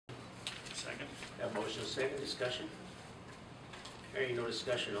Have motion second, discussion? Hearing no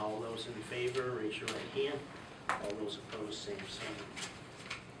discussion, all those in favor, raise your right hand. All those opposed, same sign.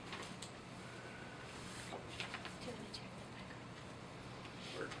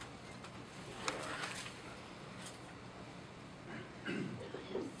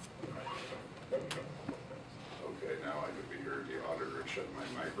 Okay, now I could be heard. The auditor shut my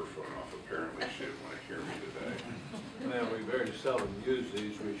microphone off. Apparently she didn't want to hear me today. Well, we very seldom use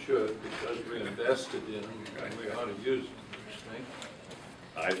these. We should, because we invested in them, and we ought to use them,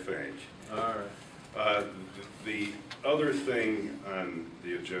 I think. all right. The other thing on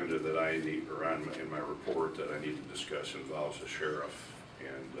the agenda that I need, or in my report that I need to discuss involves the sheriff.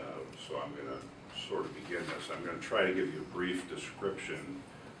 And so I'm going to sort of begin this. I'm going to try to give you a brief description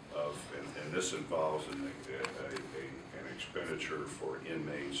of, and this involves an expenditure for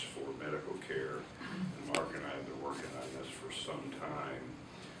inmates for medical care. And Mark and I have been working on this for some time.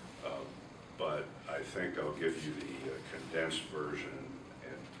 But I think I'll give you the condensed version.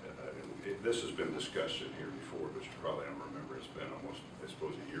 This has been discussed in here before, but you probably don't remember. It's been almost, I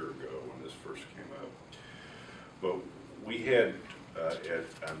suppose, a year ago when this first came up. But we had,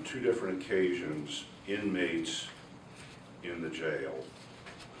 on 2 different occasions, inmates in the jail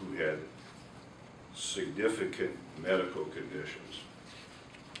who had significant medical conditions.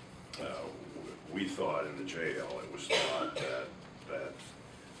 We thought in the jail, it was thought that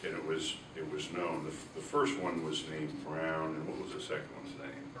and it was known. The first one was named Brown, and what was the second one's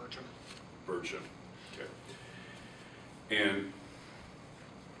name? Burcham. Okay. And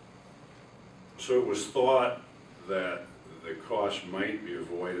so it was thought that the cost might be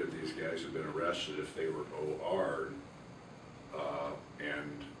avoided. These guys had been arrested if they were OR'd,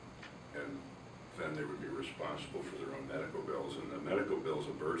 and then they would be responsible for their own medical bills. And the medical bills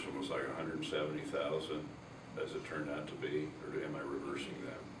of Burcham was like $170,000, as it turned out to be. Or am I reversing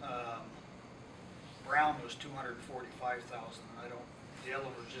them? Brown was $245,000. The other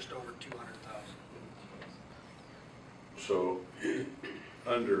was just over $200,000. So,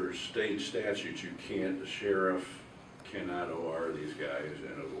 under state statutes, the sheriff cannot OR these guys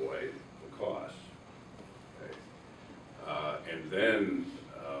and avoid the costs. Okay. And then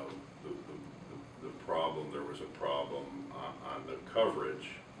the problem, there was a problem on the coverage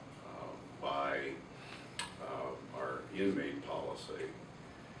by our inmate policy.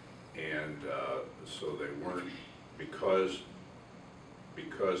 And so they weren't, because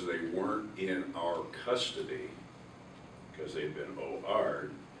they weren't in our custody, because they'd been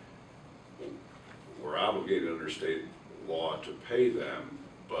OR'd, we're obligated under state law to pay them,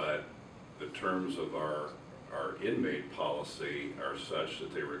 but the terms of our inmate policy are such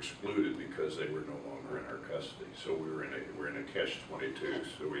that they were excluded because they were no longer in our custody. So we're in a catch-22.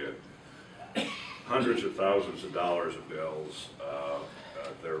 So we had hundreds of thousands of dollars of bills.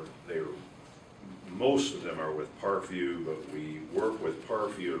 Most of them are with Parkview, but we work with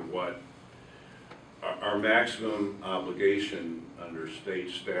Parkview, and what our maximum obligation under state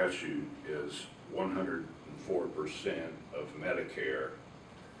statute is 104% of Medicare,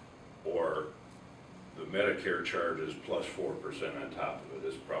 or the Medicare charges plus 4% on top of it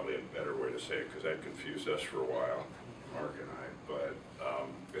is probably a better way to say it, because that confused us for a while, Mark and I, but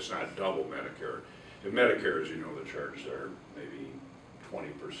it's not double Medicare. In Medicare, as you know, the charges are maybe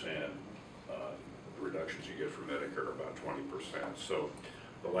 20%. The reductions you get from Medicare are about 20%. So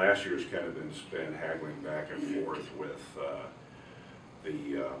the last year's kind of been spent haggling back and forth with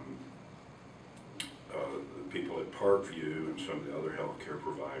the people at Parkview and some of the other healthcare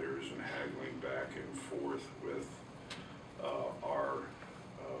providers, and haggling back and forth with our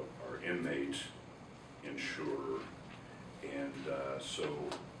inmate insurer. And so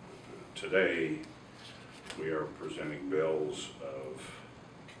today we are presenting bills of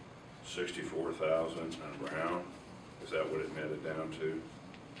 $64,000 on Brown. Is that what it netted down to?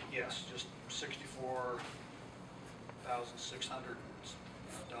 Yes, just $64,600.73.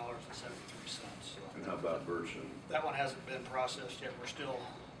 And how about Burcham? That one hasn't been processed yet. I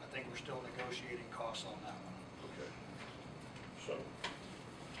think we're still negotiating costs on that one. Okay. So,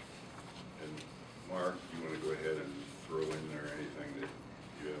 and Mark, you want to go ahead and throw in there anything that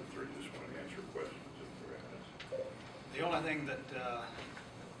you have, or you just want to answer questions if they're asked? The only thing that,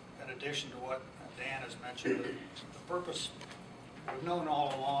 in addition to what Dan has mentioned, the purpose, we've known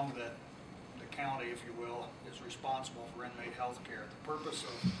all along that the county, if you will, is responsible for inmate health care. The purpose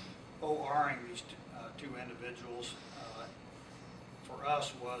of ORing these two individuals for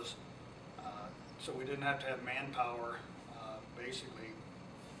us was so we didn't have to have manpower basically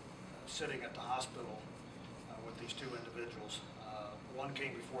sitting at the hospital with these two individuals. One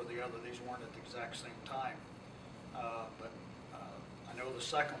came before the other. These weren't at the exact same time. But I know the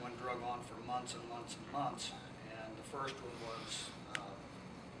second one drug on for months and months and months, and the first one was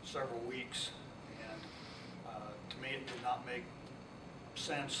several weeks, and to me it did not make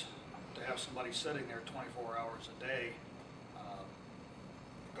sense to have somebody sitting there 24 hours a day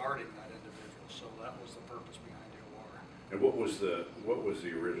guarding that individual. So that was the purpose behind the OR. And what was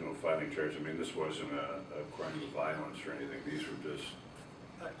the original filing charge? I mean, this wasn't a crime of violence or anything. These were just.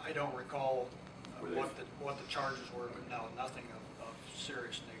 I don't recall Were what the charges were, but no, nothing of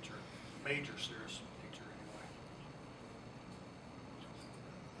serious nature, major serious nature anyway.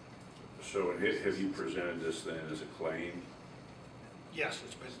 So have you presented this then as a claim? Yes,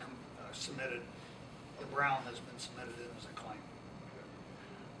 it's been submitted. The Brown has been submitted in as a claim.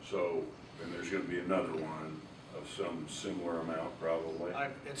 So, and there's going to be another one of some similar amount probably?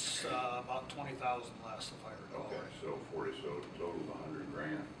 It's about 20,000 less, if I recall. Okay, so 40, so total of 100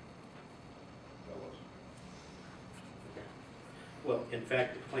 grand. Fellas. Okay. Well, in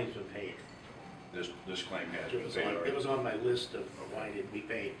fact, the claim's been paid. This claim has It been was paid on, already? it was on my list of why did we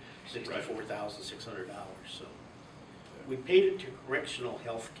pay $64,600, so. We paid it to correctional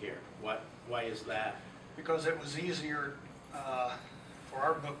health care. Why is that? Because it was easier for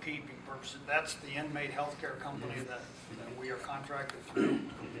our bookkeeping purposes. That's the inmate healthcare company that we are contracted through.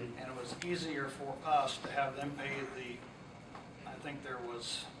 And it was easier for us to have them pay I think there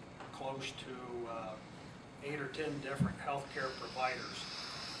was close to 8 or 10 different healthcare providers.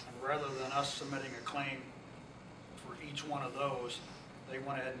 And rather than us submitting a claim for each one of those, they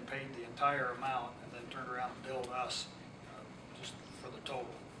went ahead and paid the entire amount and then turned around and billed us just for the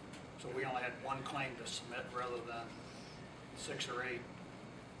total. So we only had one claim to submit rather than 6 or 8.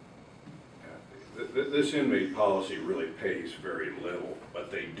 This inmate policy really pays very little, but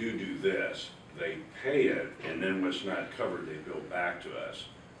they do this. They pay it, and then what's not covered, they bill back to us.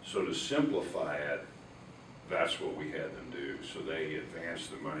 So to simplify it, that's what we had them do. So they advance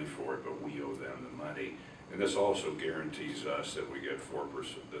the money for it, but we owe them the money. And this also guarantees us that we get 4%,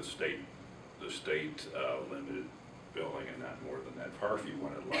 the state limited billing, and not more than that. Parkview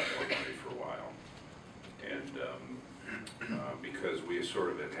wanted a lot more money for a while. And because we sort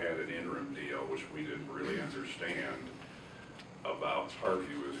of had an interim deal, which we didn't really understand, about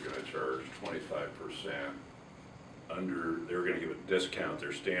Parkview was going to charge 25% under, they were going to give a discount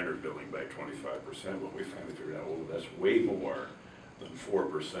their standard billing by 25%, but we finally figured out, well, that's way more than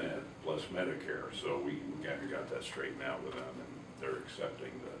 4% plus Medicare. So we got that straightened out with them, and they're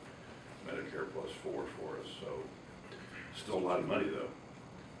accepting the Medicare plus 4 for us. So still a lot of money though.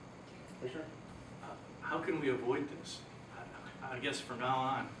 Commissioner? How can we avoid this? I guess from now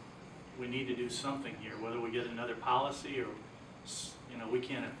on, we need to do something here, whether we get another policy or, we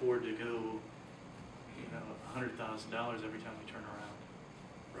can't afford to go, $100,000 every time we turn around.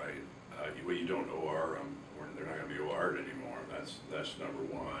 Right. Well, you don't OR them, they're not going to be OR'd anymore. That's number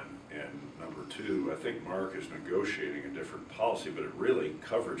one. And number two, I think Mark is negotiating a different policy, but it really,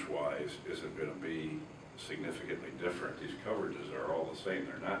 coverage-wise, isn't going to be significantly different. These coverages are all the same.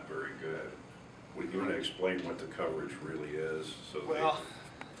 They're not very good. Would you want to explain what the coverage really is? Well,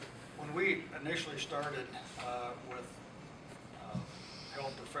 when we initially started with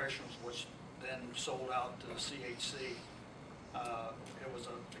health professionals, which then sold out to CHC, it was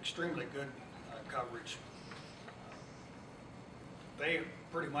an extremely good coverage. They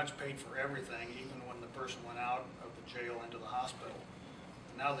pretty much paid for everything, even when the person went out of the jail into the hospital.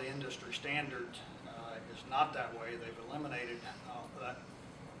 Now the industry standard is not that way. They've eliminated that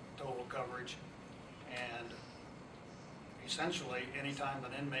total coverage, and essentially anytime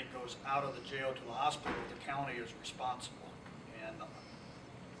an inmate goes out of the jail to the hospital, the county is responsible. And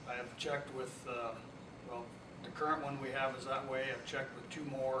I have checked with, well, the current one we have is that way. I've checked with 2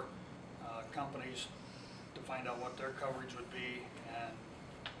 more companies to find out what their coverage would be, and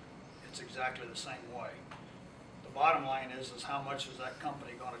it's exactly the same way. The bottom line is how much is that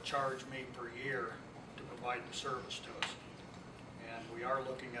company going to charge me per year to provide the service to us? And we are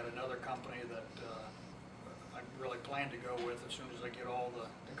looking at another company that I really plan to go with as soon as I get all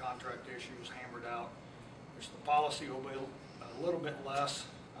the contract issues hammered out. Which the policy will be a little bit less.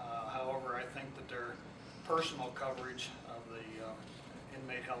 However, I think that their personal coverage of the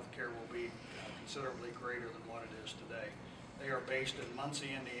inmate health care will be considerably greater than what it is today. They are based in Muncie,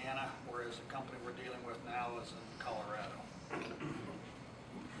 Indiana, whereas the company we're dealing with now is in Colorado.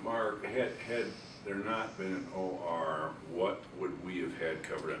 Mark, had there not been an OR, what would we have had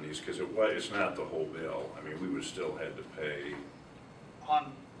covered on these? Because it's not the whole bill. I mean, we would still had to pay.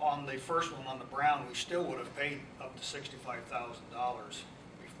 On the first one, on the Brown, we still would have paid up to $65,000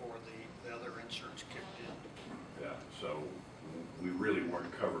 before the other insurance kicked in. Yeah, so we really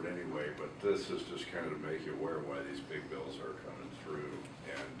weren't covered anyway, but this is just kind of to make you aware why these big bills are coming through.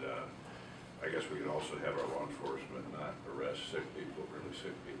 And I guess we could also have our law enforcement not arrest sick people, really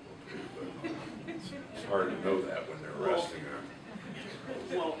sick people too, but it's hard to know that when they're arresting them.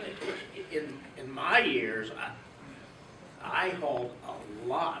 Well, in my years, I hauled a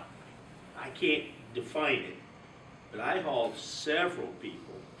lot. I can't define it, but I hauled several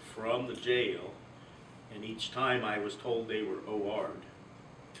people from the jail, and each time I was told they were OR'd.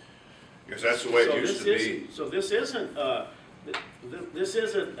 Because that's the way it used to be. So this isn't,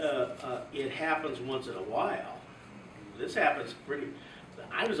 it happens once in a while. This happens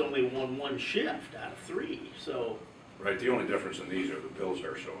I was only on one shift out of 3, so. Right, the only difference in these are the bills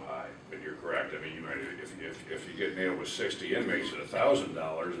are so high, but you're correct. I mean, you might, if you get nailed with 60 inmates at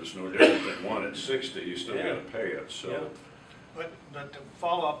 $1,000, it's no different than one at 60, you still Yeah. gotta pay it, so. Yeah. But to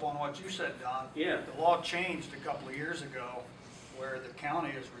follow up on what you said, Don. Yeah. The law changed a couple of years ago where the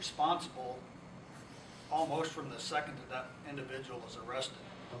county is responsible almost from the second that individual is arrested.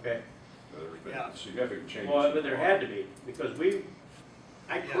 Okay. There's been Yeah. significant changes. Well, but there had to be, because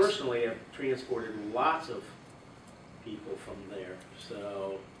I Yes. personally have transported lots of people from there,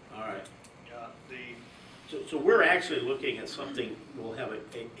 so, all right. So we're actually looking at something that will have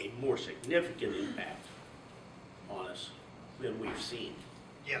a more significant impact on us than we've seen.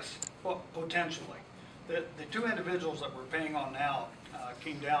 Yes, well, potentially. The 2 individuals that we're paying on now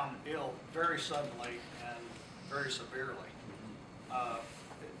came down ill very suddenly and very severely.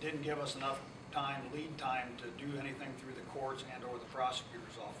 It didn't give us enough lead time to do anything through the courts and or the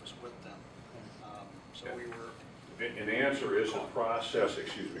prosecutor's office with them. So we were. And the answer is to process,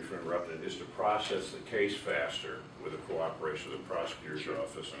 excuse me for interrupting, is to process the case faster with the cooperation of the prosecutor's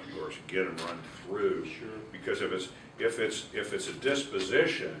office, and of course get them run through. Sure. Because if it's a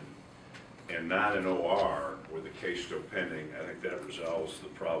disposition and not an OR with the case still pending, I think that resolves the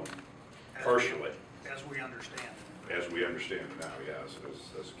problem partially. As we understand it. As we understand it now, yes,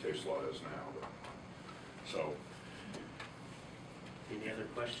 as the case law is now. But, so. Any other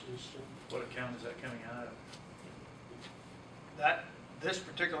questions? What account is that coming out of? This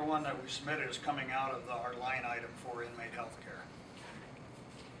particular one that we submitted is coming out of our line item for inmate health care.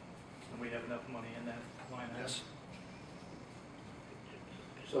 And we have enough money in that line item? Yes.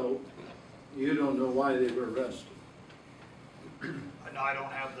 So you don't know why they were arrested? No, I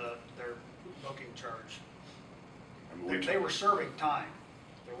don't have their booking charge. I mean, They were serving time.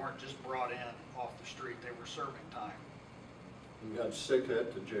 They weren't just brought in off the street. They were serving time. You got sick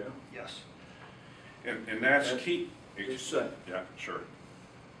at the jail? Yes. and that's key. You say. Yeah, sure.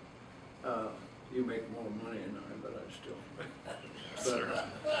 You make more money than I, but I still.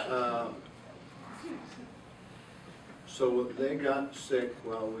 But, so they got sick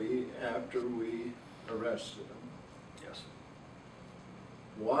after we arrested them. Yes.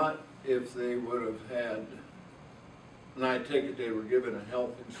 What if they would have had, and I take it they were given a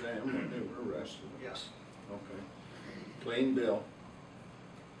health exam when they were arrested? Yes. Okay. Clean bill.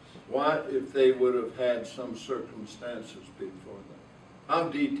 What if they would have had some circumstances before that? How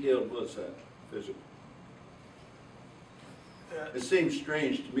detailed was that physical? It seems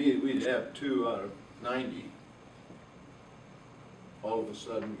strange to me that we'd have 2 out of 90 all of a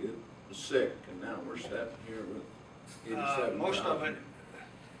sudden get sick, and now we're sitting here with 87,000. Most of it,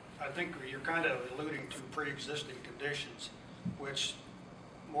 I think you're kind of alluding to pre-existing conditions, which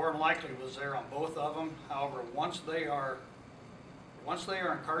more than likely was there on both of them. However, once they are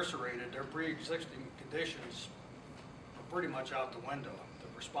incarcerated, their pre-existing conditions are pretty much out the window. The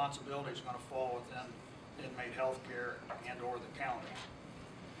responsibility is going to fall within inmate health care and or the county.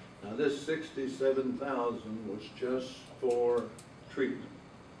 Now this 67,000 was just for treatment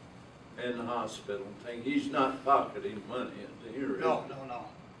in the hospital thing. He's not pocketing money at the here.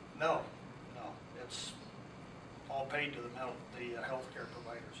 No. It's all paid to the health care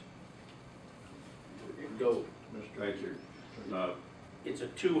providers. Go, Mr. Thank you. It's a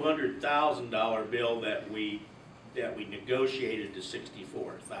 $200,000 bill that we negotiated to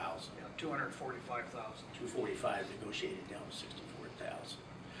 64,000. Yeah, 245,000. 245 negotiated down to 64,000.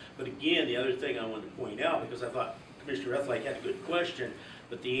 But again, the other thing I wanted to point out, because I thought Commissioner Rethlake had a good question,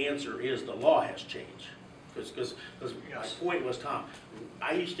 but the answer is the law has changed. Because my point was, Tom,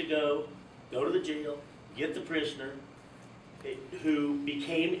 I used to go to the jail, get the prisoner who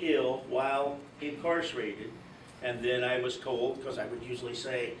became ill while incarcerated, and then I was told, because I would usually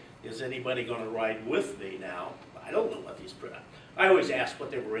say, is anybody going to ride with me now? I don't know what these, I always asked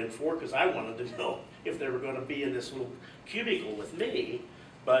what they were in for, because I wanted to know if they were going to be in this little cubicle with me,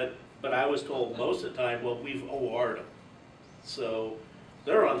 but I was told most of the time, well, we've OR'd them. So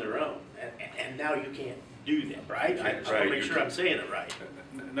they're on their own, and now you can't do that, right? I just want to make sure I'm saying it right.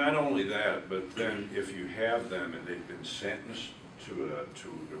 Not only that, but then if you have them and they've been sentenced to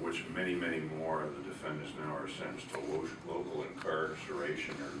which many more of the defendants now are sentenced to local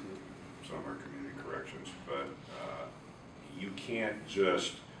incarceration, or some are community corrections, but you can't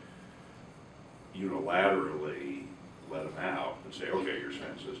just unilaterally let them out and say, okay, your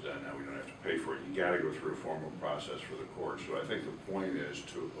sentence is done, now we don't have to pay for it. You gotta go through a formal process for the court. So I think the point is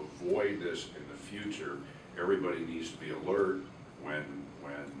to avoid this in the future. Everybody needs to be alert when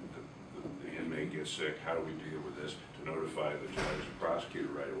the inmate gets sick. How do we deal with this? To notify the judge and prosecutor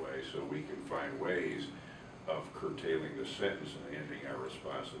right away so we can find ways of curtailing the sentence and ending our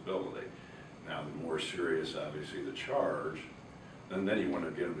responsibility. Now, the more serious, obviously, the charge, and then you want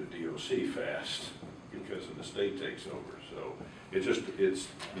to get them to DOC fast because then the state takes over. So it just depends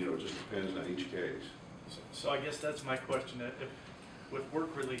on each case. So I guess that's my question. If, with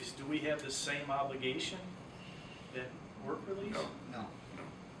work release, do we have the same obligation at work release? No.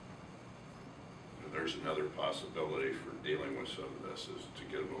 There's another possibility for dealing with some of this is to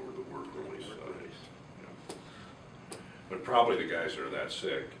get them over the work release side. Yeah. But probably the guys that are that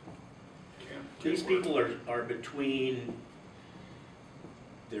sick can't. These people are between,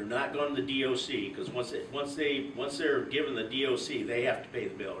 they're not going to the DOC, because once they're given the DOC, they have to pay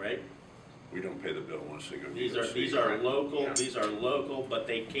the bill, right? We don't pay the bill once they go to These DOC. are local, Yeah. these are local, but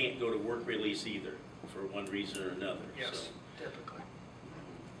they can't go to work release either, for one reason or another. Yes, So. typically.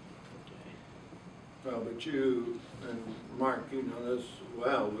 Well, but you, and Mark, you know this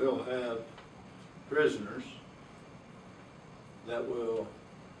well, we'll have prisoners that will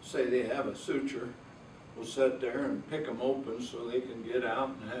say they have a suture, will sit there and pick them open so they can get out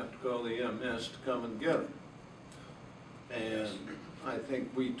and have to call the EMS to come and get them. And I think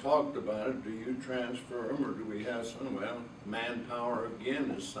we talked about it, do you transfer them or do we have some, well, manpower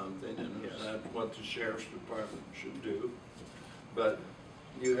again is something, and Yes. that's what the sheriff's department should do. But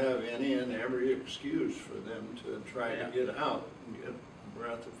you have any and every excuse for them to try to get out and get a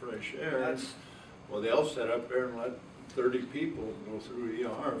breath of fresh air. That's- Well, they'll sit up there and let 30 people go through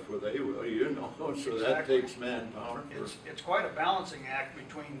ER if they will, you know, so that Exactly. takes manpower. It's quite a balancing act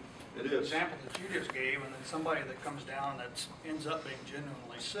between It the is. example that you just gave and then somebody that comes down that ends up being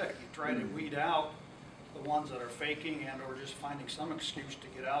genuinely sick. You try to weed out the ones that are faking and or just finding some excuse to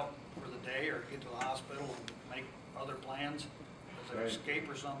get out for the day or get to the hospital and make other plans as an Right. escape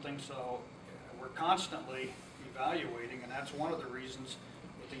or something. So we're constantly evaluating, and that's one of the reasons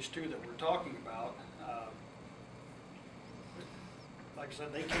with these two that we're talking about. Like I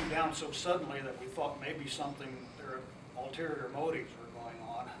said, they came down so suddenly that we thought maybe something, their ulterior motives were going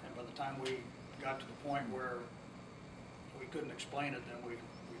on. And by the time we got to the point where we couldn't explain it, then we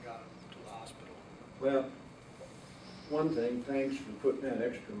got them to the hospital. Well, one thing, thanks for putting that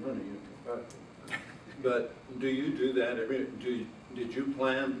extra money in the bucket. But do you do that did you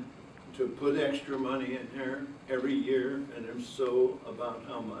plan to put extra money in there every year? And if so, about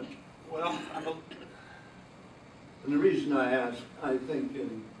how much? Well, And the reason I ask, I think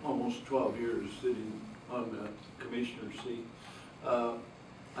in almost 12 years sitting on the commissioner's seat,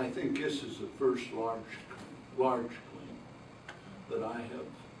 I think this is the first large claim that I have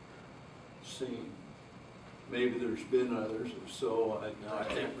seen. Maybe there's been others, if so, No, I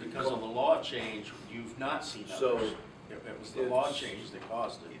think because of the law change, you've not seen So, others. It was the law it's- change that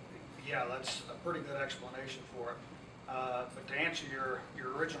caused it. yeah, that's a pretty good explanation for it. But to answer your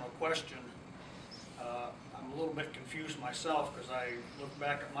original question, I'm a little bit confused myself because I look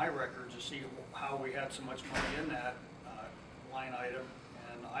back at my records to see how we had so much money in that line item,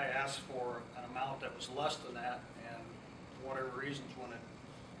 and I asked for an amount that was less than that, and for whatever reasons, when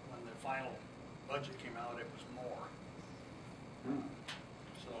the final budget came out, it was more.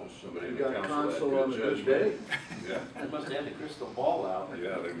 So So, somebody in You the got council console had on a good good day? judgment. Yeah, They must have the crystal ball out.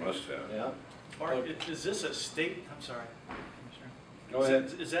 yeah, they must have. Yeah. Mark, is this a state, I'm sorry, Commissioner. Go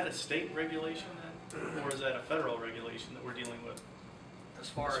ahead. Is that a state regulation then, or is that a federal regulation that we're dealing with? as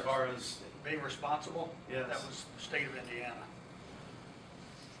far as being responsible, Yes. that was the state of Indiana.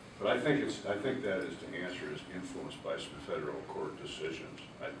 But I think that is, to answer, is influenced by some federal court decisions.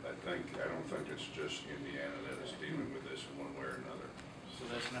 I don't think it's just Indiana that is dealing with this in one way or another. So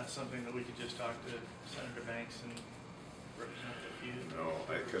that's not something that we could just talk to Senator Banks and Representative Hughes? No,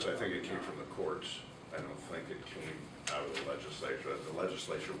 because I think it came from the courts. I don't think it came out of the legislature. The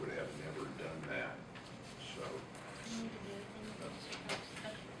legislature would have never done that, so.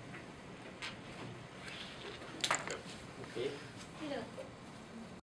 Okay.